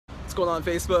What's going on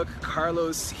Facebook?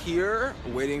 Carlos here,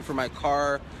 waiting for my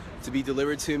car to be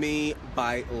delivered to me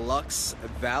by Lux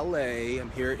Valet. I'm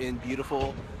here in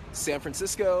beautiful San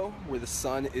Francisco where the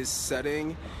sun is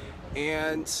setting,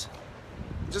 and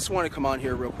just want to come on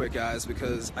here real quick, guys,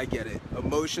 because I get it.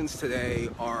 Emotions today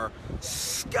are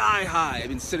sky high. I've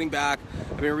been sitting back,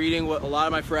 I've been reading what a lot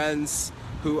of my friends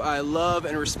who I love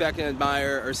and respect and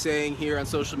admire are saying here on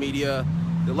social media.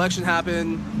 The election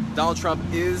happened, Donald Trump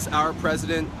is our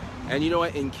president, and you know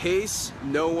what, in case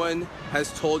no one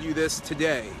has told you this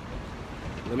today,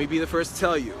 let me be the first to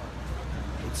tell you,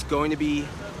 it's going to be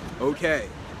okay.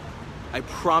 I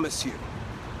promise you.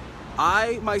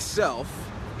 I myself,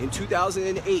 in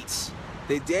 2008,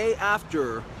 the day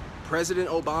after President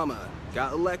Obama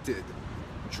got elected,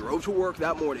 drove to work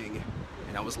that morning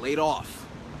and I was laid off.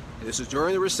 And this was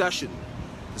during the recession.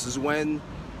 This is when,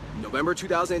 November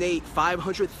 2008,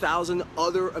 500,000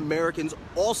 other Americans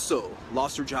also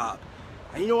lost their job.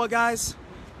 And you know what, guys?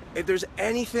 If there's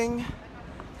anything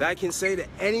that I can say to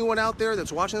anyone out there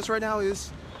that's watching this right now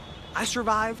is, I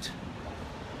survived.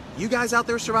 You guys out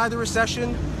there survived the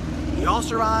recession. We all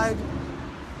survived.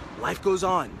 Life goes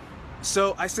on.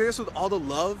 So I say this with all the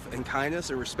love and kindness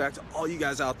and respect to all you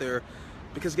guys out there,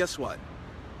 because guess what?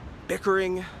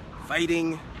 Bickering,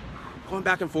 fighting, going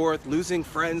back and forth, losing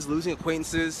friends, losing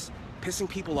acquaintances, pissing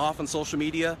people off on social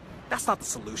media, that's not the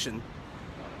solution.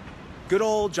 Good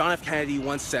old John F. Kennedy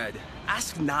once said,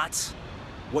 ask not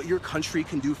what your country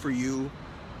can do for you,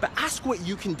 but ask what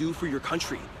you can do for your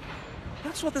country.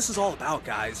 That's what this is all about,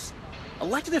 guys.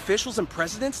 Elected officials and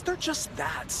presidents, they're just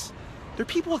that. They're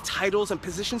people with titles and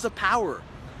positions of power,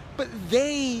 but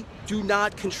they do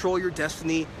not control your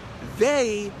destiny.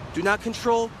 They do not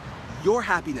control your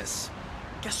happiness.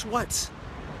 Guess what?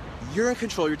 You're in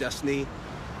control of your destiny.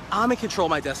 I'm in control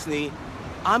of my destiny.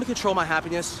 I'm in control of my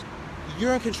happiness.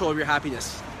 You're in control of your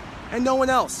happiness, and no one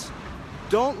else.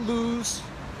 Don't lose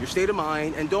your state of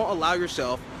mind, and don't allow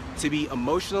yourself to be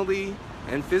emotionally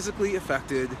and physically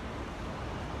affected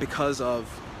because of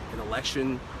an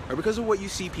election or because of what you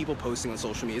see people posting on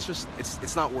social media.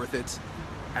 It's not worth it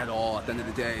at all at the end of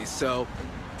the day. So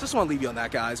just want to leave you on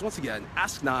that, guys. Once again,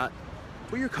 ask not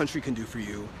what your country can do for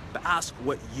you, but ask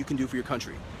what you can do for your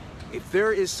country. If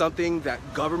there is something that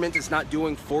government is not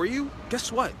doing for you,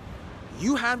 guess what?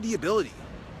 You have the ability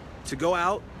to go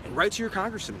out and write to your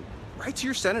congressman, write to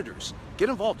your senators, get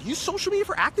involved. Use social media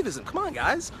for activism. Come on,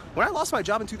 guys. When I lost my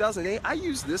job in 2008, I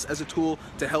used this as a tool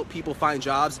to help people find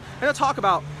jobs and to talk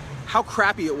about how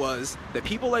crappy it was that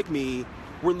people like me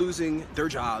were losing their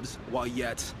jobs while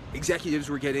yet executives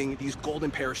were getting these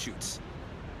golden parachutes.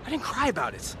 I didn't cry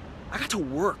about it. I got to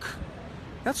work.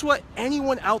 That's what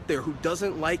anyone out there who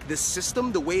doesn't like this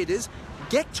system the way it is,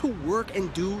 get to work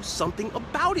and do something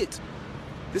about it.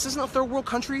 This isn't a third world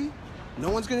country. No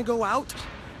one's gonna go out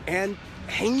and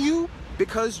hang you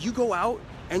because you go out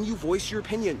and you voice your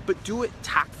opinion, but do it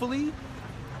tactfully.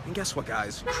 And guess what,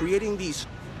 guys? Creating these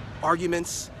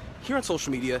arguments here on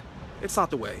social media, it's not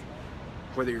the way.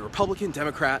 Whether you're Republican,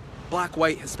 Democrat, black,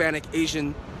 white, Hispanic,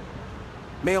 Asian,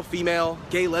 male, female,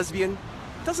 gay, lesbian,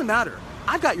 it doesn't matter.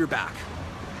 I've got your back.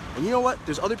 And you know what?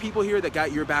 There's other people here that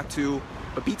got your back too,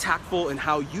 but be tactful in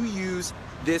how you use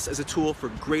this as a tool for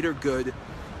greater good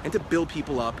and to build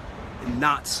people up and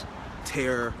not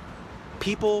tear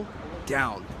people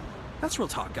down. That's real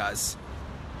talk, guys.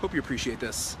 Hope you appreciate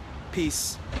this.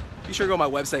 Peace. Be sure to go to my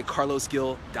website,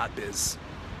 carlosgill.biz.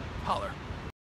 Holler.